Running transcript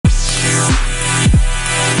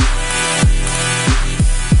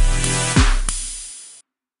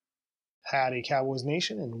Howdy, Cowboys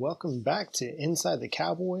Nation, and welcome back to Inside the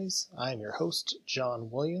Cowboys. I am your host, John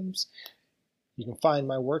Williams. You can find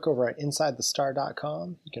my work over at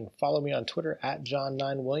InsideTheStar.com. You can follow me on Twitter at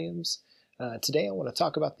John9Williams. Today I want to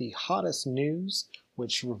talk about the hottest news,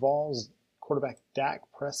 which revolves quarterback Dak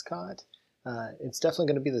Prescott. It's definitely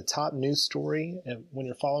going to be the top news story when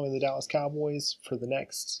you're following the Dallas Cowboys for the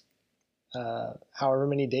next however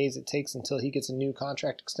many days it takes until he gets a new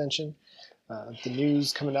contract extension. The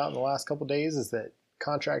news coming out in the last couple of days is that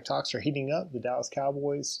contract talks are heating up. The Dallas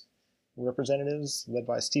Cowboys representatives, led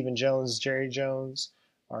by Stephen Jones, Jerry Jones,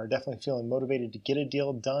 are definitely feeling motivated to get a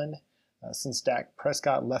deal done. Since Dak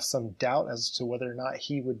Prescott left some doubt as to whether or not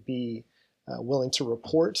he would be willing to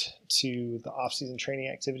report to the offseason training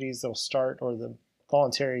activities that will start, or the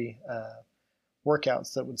voluntary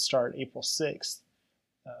workouts that would start April 6th.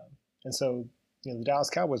 And so, the Dallas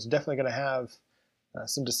Cowboys are definitely going to have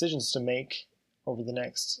some decisions to make over the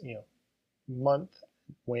next month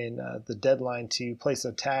when the deadline to place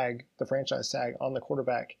a tag, the franchise tag on the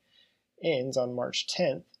quarterback, ends on March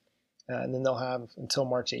 10th. And then they'll have until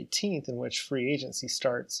March 18th in which free agency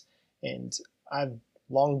starts. And I've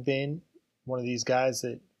long been one of these guys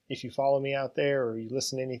that if you follow me out there or you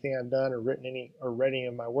listen to anything I've done or read any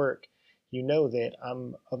of my work, you know that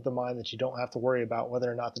I'm of the mind that you don't have to worry about whether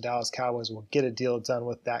or not the Dallas Cowboys will get a deal done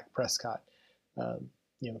with Dak Prescott.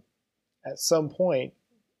 At some point,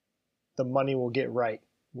 the money will get right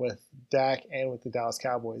with Dak and with the Dallas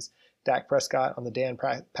Cowboys. Dak Prescott on the Dan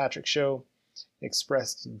Patrick Show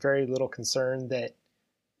expressed very little concern that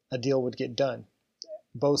a deal would get done.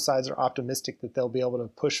 Both sides are optimistic that they'll be able to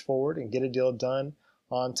push forward and get a deal done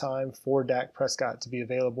on time for Dak Prescott to be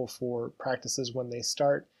available for practices when they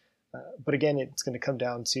start. But again, it's going to come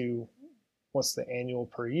down to what's the annual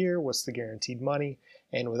per year, what's the guaranteed money,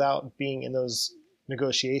 and without being in those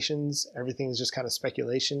negotiations, everything's just kind of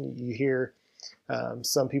speculation. You hear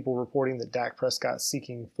some people reporting that Dak Prescott's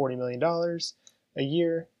seeking $40 million a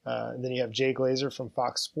year. And then you have Jay Glazer from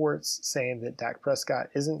Fox Sports saying that Dak Prescott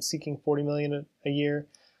isn't seeking $40 million a year.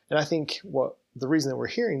 And I think the reason that we're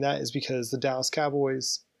hearing that is because the Dallas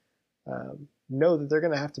Cowboys know that they're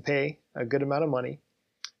going to have to pay a good amount of money.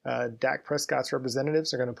 Dak Prescott's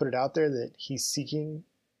representatives are going to put it out there that he's seeking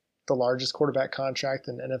the largest quarterback contract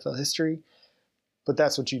in NFL history. But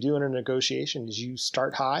that's what you do in a negotiation, is you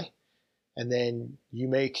start high and then you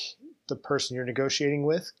make the person you're negotiating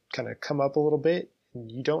with kind of come up a little bit.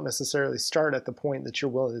 And you don't necessarily start at the point that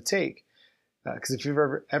you're willing to take. Because if you've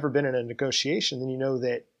ever been in a negotiation, then you know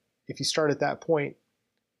that if you start at that point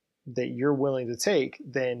that you're willing to take,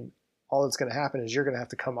 then all that's going to happen is you're going to have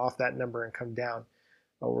to come off that number and come down.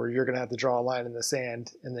 Or you're going to have to draw a line in the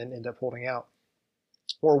sand and then end up holding out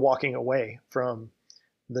or walking away from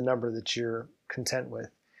the number that you're content with.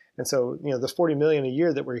 And so, the $40 million a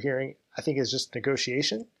year that we're hearing, I think is just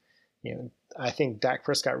negotiation. I think Dak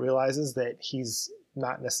Prescott realizes that he's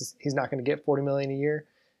not going to get $40 million a year.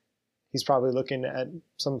 He's probably looking at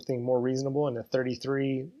something more reasonable in the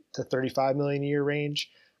 $33 to $35 million a year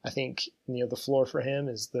range. I think, the floor for him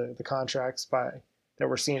is the contracts that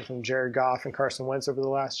we're seeing from Jared Goff and Carson Wentz over the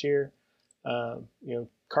last year.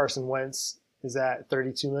 Carson Wentz is at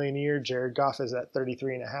 $32 million a year. Jared Goff is at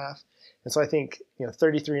 $33.5. And so I think,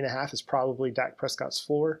 $33.5 is probably Dak Prescott's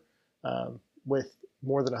floor, with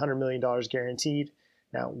more than $100 million guaranteed.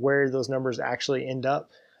 Now, where those numbers actually end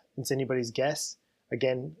up, it's anybody's guess.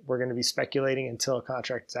 Again, we're going to be speculating until a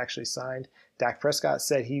contract is actually signed. Dak Prescott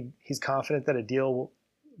said he's confident that a deal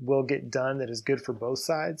will get done that is good for both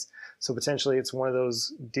sides. So potentially it's one of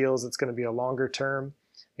those deals that's going to be a longer term,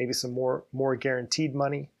 maybe some more guaranteed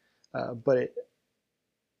money, but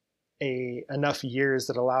enough years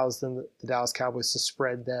that allows the Dallas Cowboys to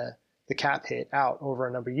spread the cap hit out over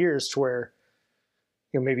a number of years to where,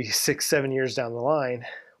 maybe 6-7 years down the line,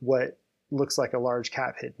 what looks like a large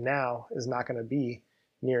cap hit now is not going to be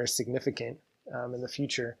near as significant in the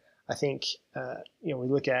future. I think, we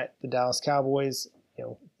look at the Dallas Cowboys,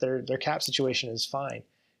 their cap situation is fine.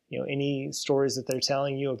 Any stories that they're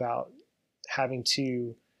telling you about having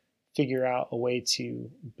to figure out a way to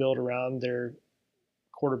build around their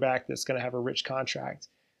quarterback that's going to have a rich contract.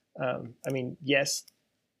 Yes,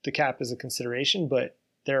 the cap is a consideration, but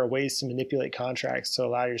there are ways to manipulate contracts to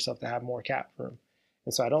allow yourself to have more cap room.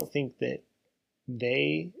 And so I don't think that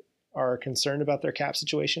they are concerned about their cap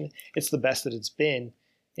situation. It's the best that it's been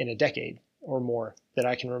in a decade or more that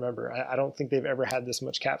I can remember. I don't think they've ever had this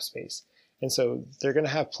much cap space. And so they're going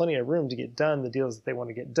to have plenty of room to get done the deals that they want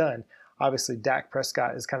to get done. Obviously, Dak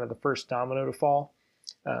Prescott is kind of the first domino to fall.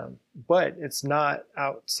 But it's not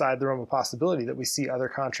outside the realm of possibility that we see other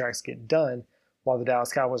contracts get done while the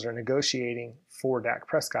Dallas Cowboys are negotiating for Dak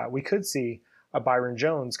Prescott. We could see a Byron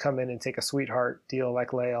Jones come in and take a sweetheart deal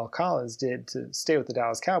like La'el Collins did to stay with the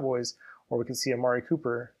Dallas Cowboys, or we could see Amari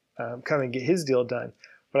Cooper come and get his deal done.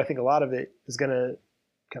 But I think a lot of it is going to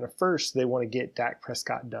kind of first, they want to get Dak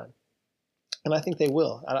Prescott done. And I think they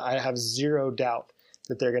will. I have zero doubt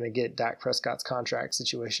that they're going to get Dak Prescott's contract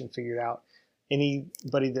situation figured out.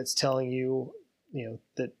 Anybody that's telling you,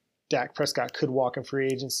 that Dak Prescott could walk in free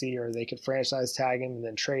agency or they could franchise tag him and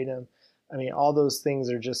then trade him, I mean, all those things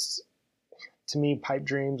are just, to me, pipe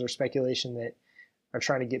dreams or speculation that are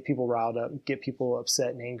trying to get people riled up, get people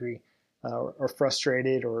upset and angry or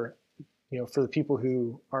frustrated, or, for the people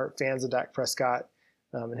who aren't fans of Dak Prescott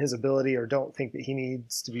and his ability, or don't think that he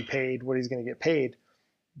needs to be paid what he's going to get paid,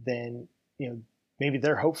 then, maybe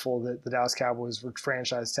they're hopeful that the Dallas Cowboys would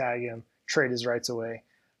franchise tag him, trade his rights away.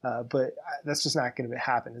 But that's just not going to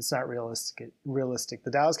happen. It's not realistic.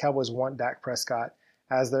 The Dallas Cowboys want Dak Prescott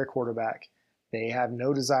as their quarterback. They have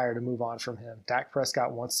no desire to move on from him. Dak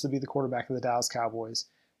Prescott wants to be the quarterback of the Dallas Cowboys.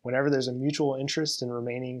 Whenever there's a mutual interest in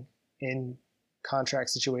remaining in contract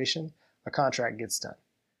situation, a contract gets done.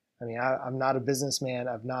 I mean, I'm not a businessman.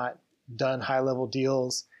 I've not done high-level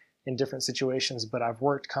deals in different situations, but I've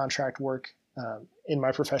worked contract work in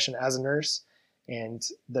my profession as a nurse, and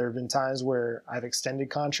there have been times where I've extended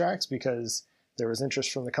contracts because there was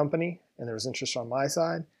interest from the company and there was interest on my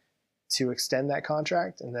side to extend that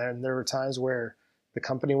contract. And then there were times where the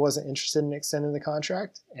company wasn't interested in extending the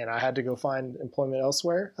contract and I had to go find employment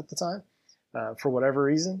elsewhere at the time for whatever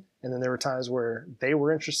reason. And then there were times where they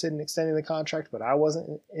were interested in extending the contract, but I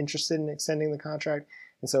wasn't interested in extending the contract.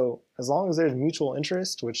 And so as long as there's mutual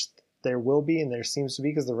interest, which there will be, and there seems to be,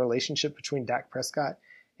 because the relationship between Dak Prescott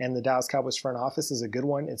and the Dallas Cowboys front office is a good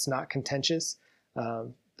one. It's not contentious.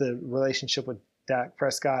 The relationship with Dak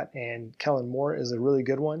Prescott and Kellen Moore is a really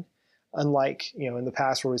good one. Unlike, in the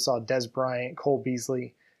past where we saw Dez Bryant, Cole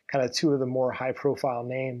Beasley, kind of two of the more high-profile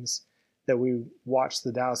names that we watched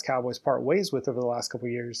the Dallas Cowboys part ways with over the last couple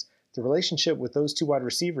of years, the relationship with those two wide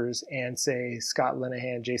receivers and, say, Scott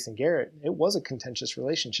Linehan, Jason Garrett, it was a contentious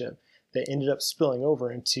relationship that ended up spilling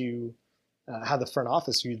over into how the front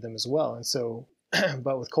office viewed them as well. And so,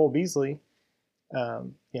 but with Cole Beasley,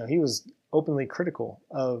 he was openly critical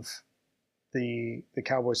of the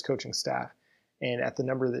Cowboys coaching staff. And at the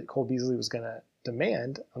number that Cole Beasley was going to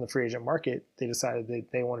demand on the free agent market, they decided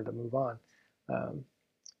that they wanted to move on.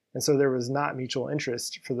 And so there was not mutual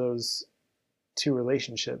interest for those two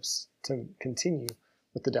relationships to continue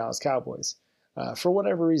with the Dallas Cowboys. For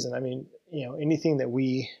whatever reason, I mean, anything that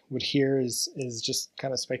we would hear is just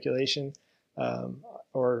kind of speculation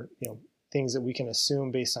or, things that we can assume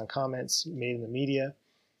based on comments made in the media.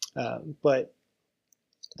 But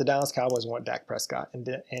the Dallas Cowboys want Dak Prescott,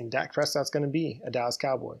 and Dak Prescott's going to be a Dallas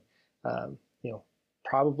Cowboy,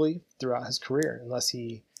 probably throughout his career, unless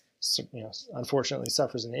he, unfortunately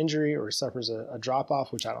suffers an injury or suffers a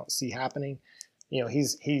drop-off, which I don't see happening.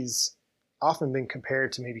 He's often been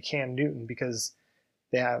compared to maybe Cam Newton because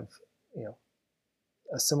they have,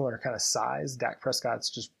 a similar kind of size. Dak Prescott's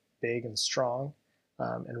just big and strong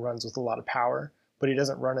and runs with a lot of power, but he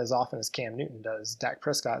doesn't run as often as Cam Newton does. Dak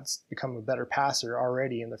Prescott's become a better passer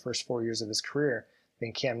already in the first 4 years of his career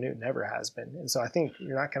than Cam Newton ever has been. And so I think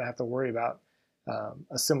you're not going to have to worry about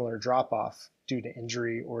a similar drop-off due to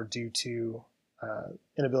injury or due to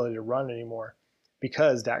inability to run anymore,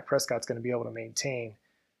 because Dak Prescott's going to be able to maintain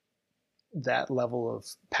that level of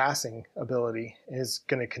passing ability and is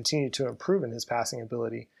going to continue to improve in his passing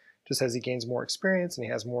ability just as he gains more experience and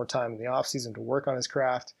he has more time in the offseason to work on his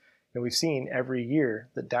craft. And we've seen every year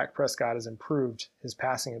that Dak Prescott has improved his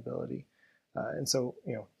passing ability. And so,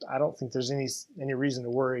 I don't think there's any reason to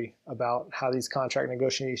worry about how these contract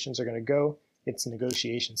negotiations are going to go. It's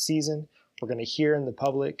negotiation season. We're going to hear in the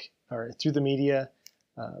public or through the media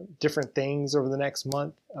different things over the next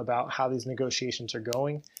month about how these negotiations are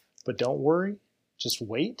going. But don't worry. Just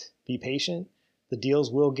wait. Be patient. The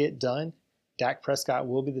deals will get done. Dak Prescott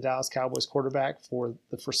will be the Dallas Cowboys quarterback for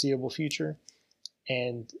the foreseeable future.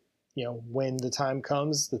 And, when the time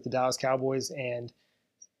comes that the Dallas Cowboys and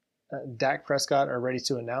Dak Prescott are ready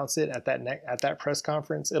to announce it at that press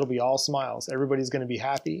conference, it'll be all smiles. Everybody's going to be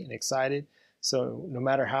happy and excited. So no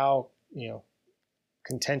matter how,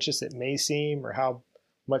 contentious it may seem or how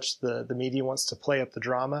much the media wants to play up the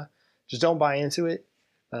drama, just don't buy into it.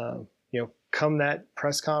 Come that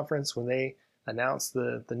press conference when they announce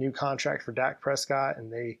the new contract for Dak Prescott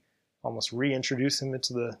and they almost reintroduce him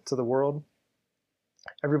into the world,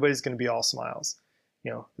 everybody's going to be all smiles.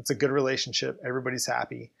 It's a good relationship. Everybody's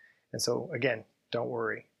happy. And so, again, don't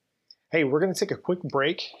worry. Hey, we're going to take a quick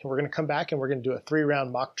break. And we're going to come back and we're going to do a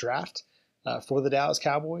 3-round mock draft for the Dallas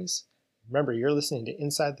Cowboys. Remember, you're listening to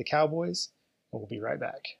Inside the Cowboys, and we'll be right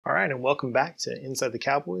back. All right, and welcome back to Inside the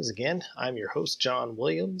Cowboys. Again, I'm your host, John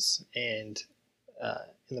Williams, and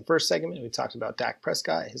in the first segment, we talked about Dak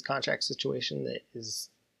Prescott, his contract situation that is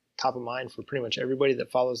top of mind for pretty much everybody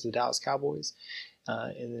that follows the Dallas Cowboys.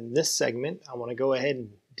 And in this segment, I want to go ahead and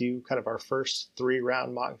do kind of our first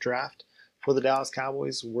 3-round mock draft for the Dallas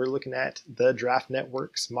Cowboys. We're looking at the Draft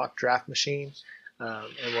Network's mock draft machine,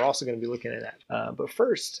 and we're also going to be looking at that. But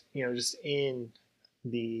first, just in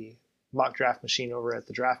the mock draft machine over at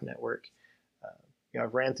the Draft Network,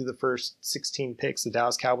 I've ran through the first 16 picks. The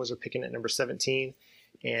Dallas Cowboys are picking at number 17,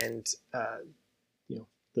 and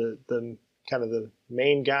the kind of the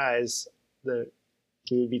main guys that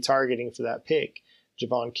we would be targeting for that pick.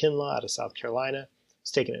 Javon Kinlaw out of South Carolina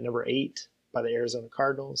was taken at number 8 by the Arizona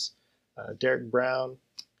Cardinals. Derek Brown,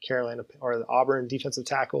 the Auburn defensive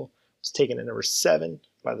tackle, was taken at number 7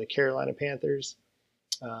 by the Carolina Panthers.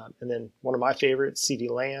 And then one of my favorites, CeeDee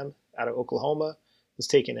Lamb out of Oklahoma, was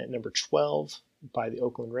taken at number 12 by the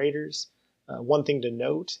Oakland Raiders. One thing to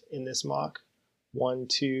note in this mock,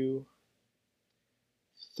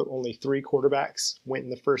 only 3 quarterbacks went in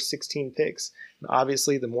the first 16 picks. And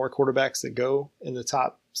obviously, the more quarterbacks that go in the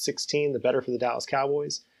top 16, the better for the Dallas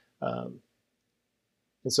Cowboys.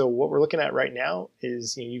 And so what we're looking at right now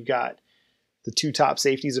is you've got the 2 top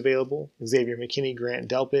safeties available, Xavier McKinney, Grant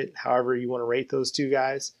Delpit, however you want to rate those 2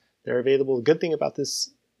 guys. They're available. The good thing about this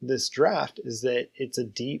draft is that it's a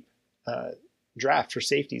deep draft for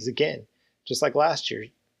safeties. Again, just like last year,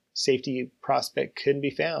 safety prospect could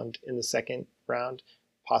be found in the 2nd round,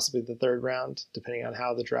 possibly the 3rd round, depending on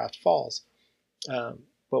how the draft falls. But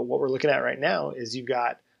what we're looking at right now is you've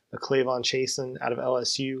got a Clavon Chaisson out of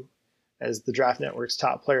LSU as the Draft Network's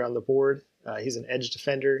top player on the board. He's an edge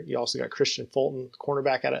defender. You also got Christian Fulton,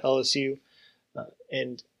 cornerback out of LSU.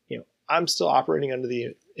 And I'm still operating under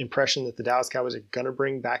the impression that the Dallas Cowboys are going to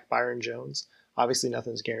bring back Byron Jones. Obviously,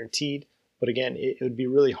 nothing's guaranteed. But again, it would be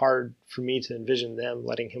really hard for me to envision them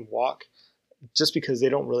letting him walk just because they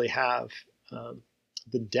don't really have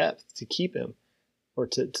the depth to keep him or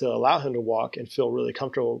to allow him to walk and feel really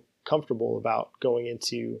comfortable about going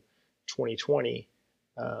into 2020,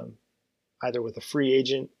 either with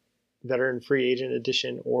a veteran free agent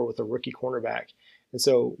addition or with a rookie cornerback. And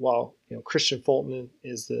so while Christian Fulton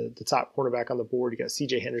is the top cornerback on the board, you got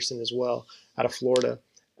CJ Henderson as well out of Florida.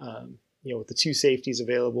 With the 2 safeties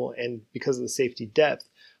available, and because of the safety depth,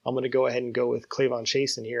 I'm going to go ahead and go with Clavon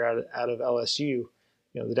Chaisson here out of LSU.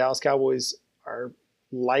 The Dallas Cowboys are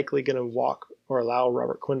likely going to walk or allow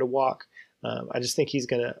Robert Quinn to walk. I just think he's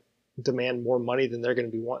going to demand more money than they're going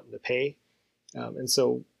to be wanting to pay. And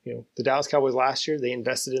so, the Dallas Cowboys last year, they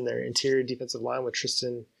invested in their interior defensive line with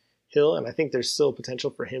Tristan Hill, and I think there's still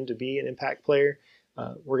potential for him to be an impact player.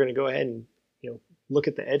 We're going to go ahead and look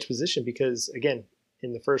at the edge position because, again,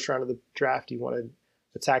 in the first round of the draft, you want to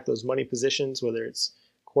attack those money positions, whether it's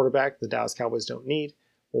quarterback, the Dallas Cowboys don't need,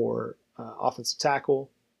 or offensive tackle,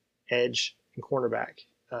 edge, and cornerback,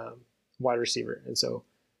 wide receiver. And so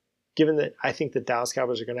given that I think the Dallas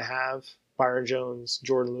Cowboys are going to have Byron Jones,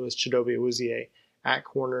 Jordan Lewis, Chidobe Awuzie at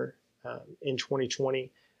corner in 2020,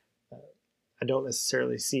 I don't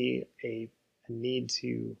necessarily see a need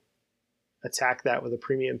to attack that with a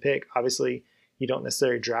premium pick. Obviously, you don't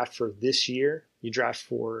necessarily draft for this year. You draft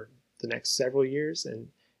for the next several years. And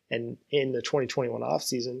in the 2021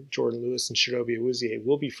 offseason, Jordan Lewis and Chidobe Awuzie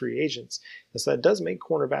will be free agents. And so that does make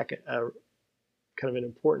cornerback a kind of an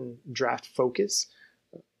important draft focus.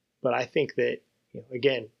 But I think that,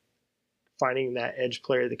 again, finding that edge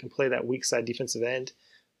player that can play that weak side defensive end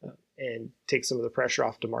and take some of the pressure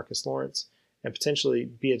off DeMarcus Lawrence and potentially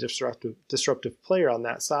be a disruptive player on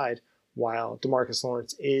that side while DeMarcus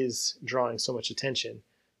Lawrence is drawing so much attention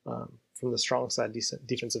from the strong side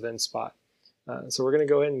defensive end spot. So we're going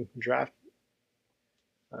to go ahead and draft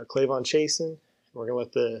Clavon Chaisson. We're going to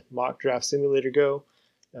let the mock draft simulator go.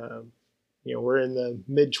 We're in the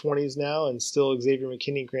mid-20s now, and still Xavier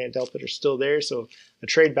McKinney, Grant Delpit are still there. So a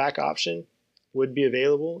trade back option would be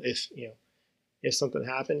available if something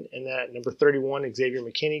happened. And that at number 31, Xavier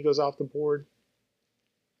McKinney goes off the board.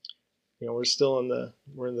 We're still in the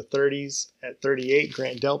 30s. At 38,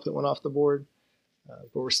 Grant Delpit went off the board.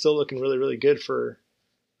 But we're still looking really, really good for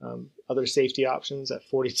other safety options. At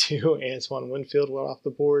 42, Antoine Winfield went off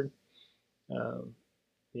the board. And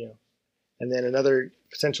then another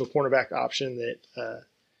potential cornerback option that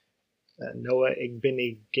Noah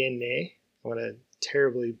Igbenegene. I'm going to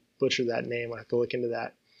terribly butcher that name. I have to look into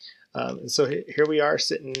that. And so here we are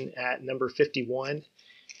sitting at number 51.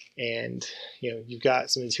 And, you've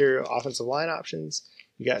got some interior offensive line options.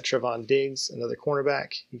 You got Trevon Diggs, another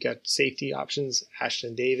cornerback. You got safety options,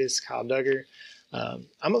 Ashton Davis, Kyle Duggar.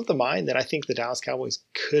 I'm of the mind that I think the Dallas Cowboys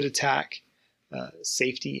could attack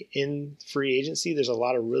safety in free agency. There's a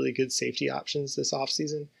lot of really good safety options this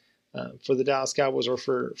offseason for the Dallas Cowboys, or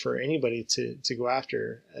for anybody to go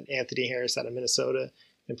after. Anthony Harris out of Minnesota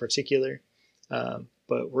in particular.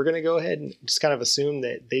 But we're going to go ahead and just kind of assume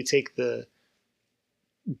that they take the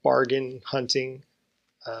bargain hunting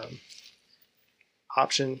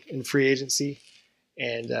option in free agency.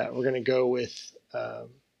 And we're going to go with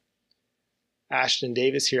Ashton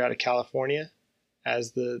Davis here out of California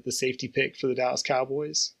as the safety pick for the Dallas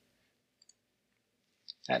Cowboys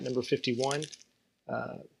at number 51.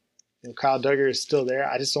 Kyle Duggar is still there.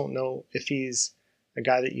 I just don't know if he's a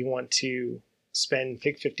guy that you want to spend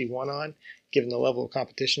pick 51 on, given the level of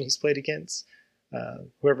competition he's played against.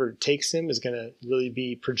 Whoever takes him is going to really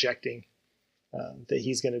be projecting that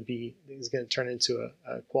he's going to turn into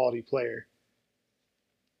a quality player.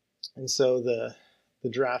 And so the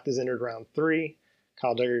draft is entered round 3.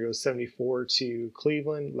 Kyle Duggar goes 74 to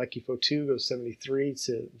Cleveland. Leki Fotu goes 73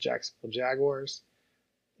 to Jacksonville Jaguars.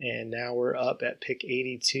 And now we're up at pick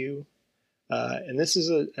 82. And this is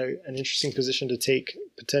an interesting position to take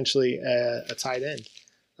potentially a tight end.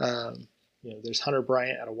 There's Hunter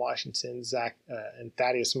Bryant out of Washington, and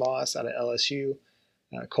Thaddeus Moss out of LSU,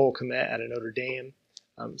 Cole Kmet out of Notre Dame.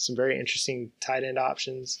 Some very interesting tight end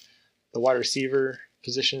options. The wide receiver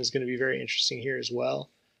position is going to be very interesting here as well.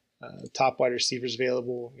 Top wide receivers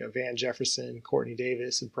available: Van Jefferson, Courtney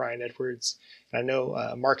Davis, and Bryan Edwards. And I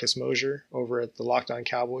know Marcus Mosher over at the Locked On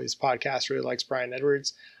Cowboys podcast really likes Bryan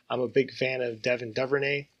Edwards. I'm a big fan of Devin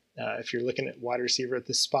Duvernay. If you're looking at wide receiver at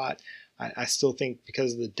this spot, I still think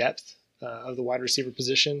because of the depth of the wide receiver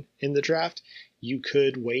position in the draft, you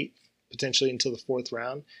could wait potentially until the 4th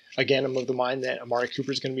round. Again, I'm of the mind that Amari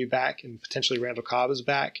Cooper is going to be back and potentially Randall Cobb is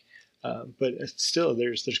back. But still,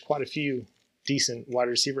 there's quite a few decent wide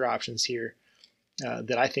receiver options here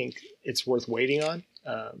that I think it's worth waiting on.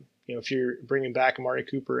 If you're bringing back Amari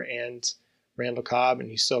Cooper and Randall Cobb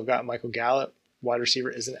and you still have got Michael Gallup, wide receiver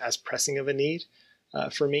isn't as pressing of a need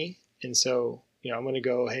for me. And so, I'm going to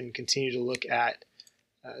go ahead and continue to look at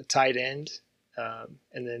tight end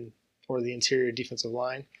and then or the interior defensive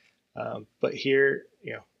line. But here,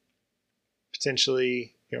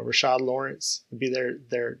 potentially, Rashad Lawrence would be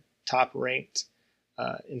their top ranked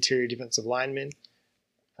interior defensive lineman.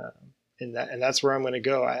 And that's where I'm going to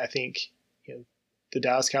go. I think the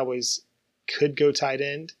Dallas Cowboys could go tight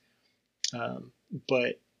end,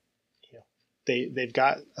 but they've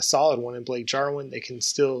got a solid one in Blake Jarwin. They can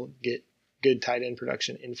still get good tight end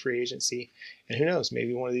production in free agency, and who knows,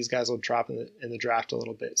 maybe one of these guys will drop in the draft a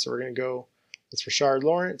little bit. So we're going to go with Rashard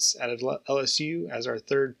Lawrence out of LSU as our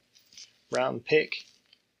 3rd round pick.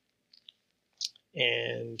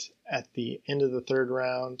 And at the end of the 3rd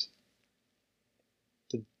round,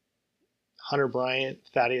 the Hunter Bryant,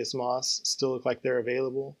 Thaddeus Moss still look like they're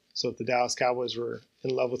available. So if the Dallas Cowboys were in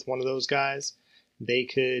love with one of those guys, they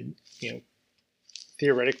could,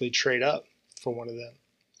 theoretically trade up for one of them.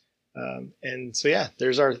 And so,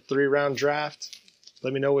 there's our 3-round draft.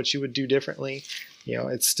 Let me know what you would do differently.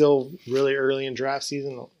 It's still really early in draft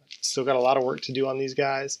season. Still got a lot of work to do on these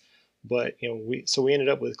guys. But, we ended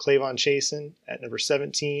up with Clavon Chasen at number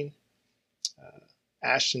 17,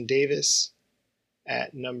 Ashton Davis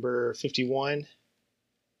at number 51,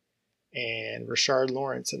 and Rashard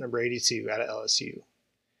Lawrence at number 82 out of LSU.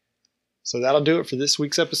 So that'll do it for this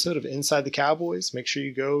week's episode of Inside the Cowboys. Make sure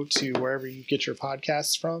you go to wherever you get your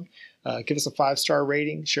podcasts from. Give us a 5-star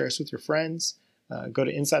rating. Share us with your friends. Go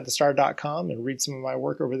to InsideTheStar.com and read some of my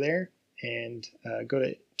work over there. And go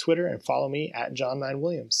to Twitter and follow me at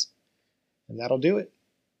John9Williams. And that'll do it.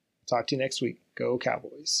 Talk to you next week. Go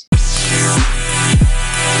Cowboys.